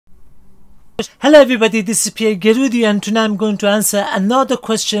Hello everybody, this is Pierre Gerudi, and tonight I'm going to answer another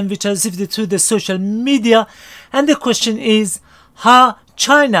question which I received through the social media. And the question is, how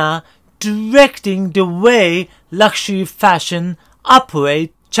China directing the way luxury fashion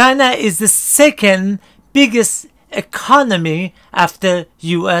operate? China is the second biggest economy after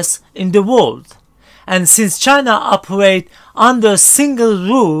US in the world. And since China operate under a single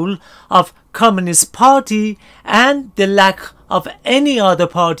rule of Communist Party and the lack of any other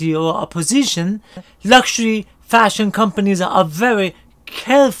party or opposition, luxury fashion companies are very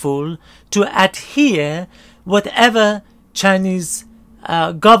careful to adhere whatever Chinese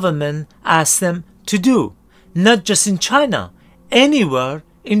government asks them to do. Not just in China, anywhere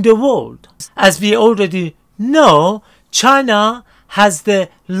in the world. As we already know, China has the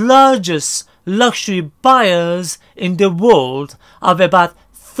largest luxury buyers in the world of about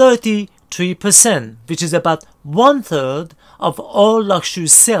 33%, which is about 1/3 of all luxury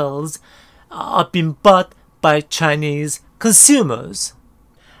sales are being bought by Chinese consumers.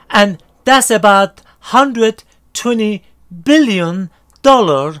 And that's about $120 billion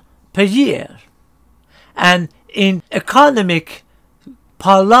per year. And in economic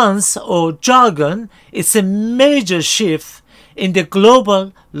parlance or jargon, it's a major shift in the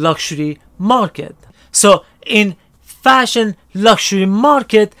global luxury market. So in fashion luxury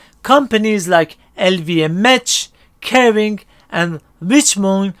market, companies like LVMH, Kering and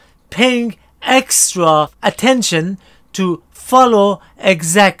Richemont paying extra attention to follow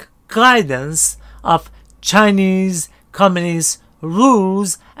exact guidance of Chinese Communist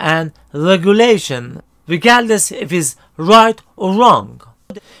rules and regulation, regardless if it's right or wrong.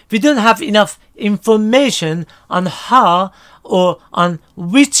 We don't have enough information on how or on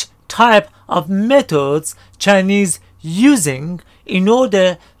which type of methods Chinese using in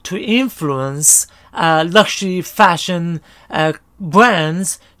order to influence luxury fashion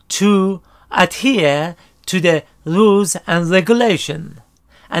brands to adhere to the rules and regulation.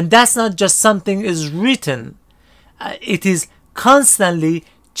 And that's not just something is written. It is constantly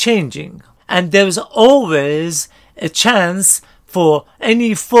changing. And there is always a chance for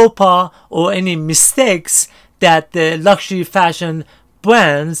any faux pas or any mistakes that the luxury fashion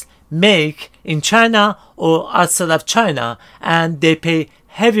brands make in China or outside of China, and they pay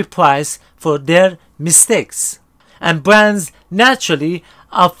heavy price for their mistakes. And brands naturally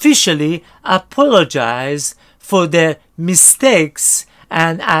officially apologize for their mistakes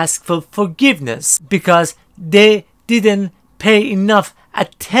and ask for forgiveness because they didn't pay enough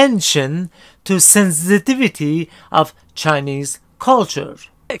attention to sensitivity of Chinese culture.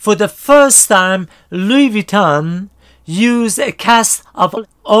 For the first time, Louis Vuitton used a cast of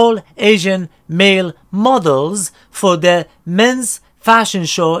all Asian male models for the men's fashion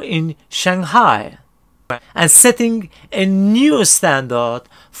show in Shanghai, and setting a new standard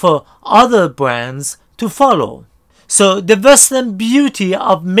for other brands to follow. So the Western beauty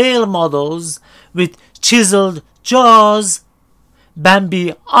of male models with chiseled jaws,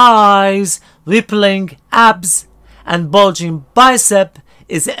 Bambi eyes, rippling abs and bulging bicep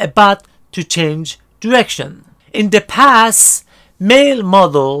is about to change direction. In the past, male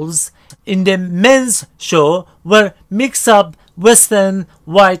models in the men's show were mix-up Western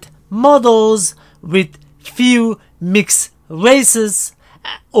white models with few mixed races,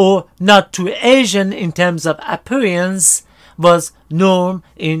 or not too Asian in terms of appearance was norm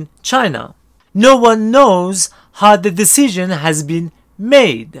in China. No one knows how the decision has been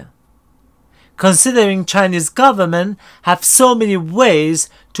made, considering Chinese government have so many ways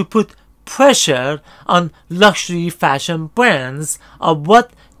to put pressure on luxury fashion brands of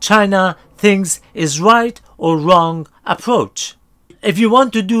what China thinks is right or wrong approach. If you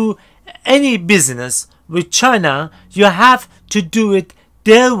want to do any business with China, you have to do it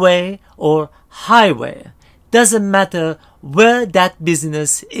their way or highway. Doesn't matter where that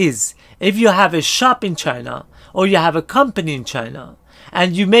business is. If you have a shop in China or you have a company in China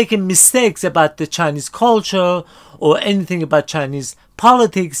and you're making mistakes about the Chinese culture or anything about Chinese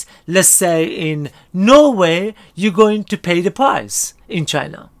politics, let's say in Norway, you're going to pay the price in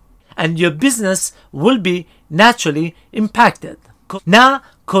China and your business will be naturally impacted. Now,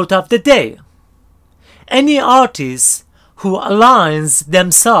 quote of the day. Any artist who aligns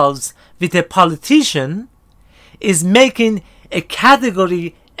themselves with a politician is making a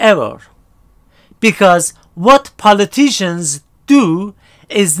category error, because what politicians do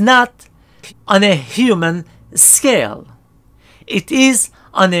is not on a human scale. It is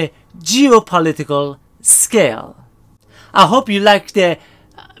on a geopolitical scale. I hope you liked the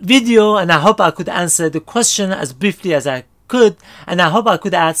video, and I hope I could answer the question as briefly as I could, and I hope I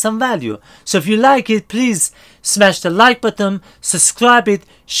could add some value. So if you like it, please smash the like button, subscribe it,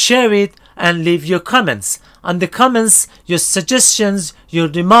 share it, and leave your comments. On the comments, your suggestions, your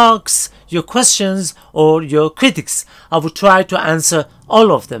remarks, your questions, or your critics. I will try to answer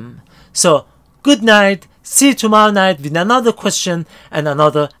all of them. So, good night. See you tomorrow night with another question and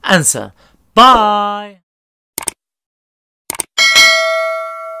another answer. Bye!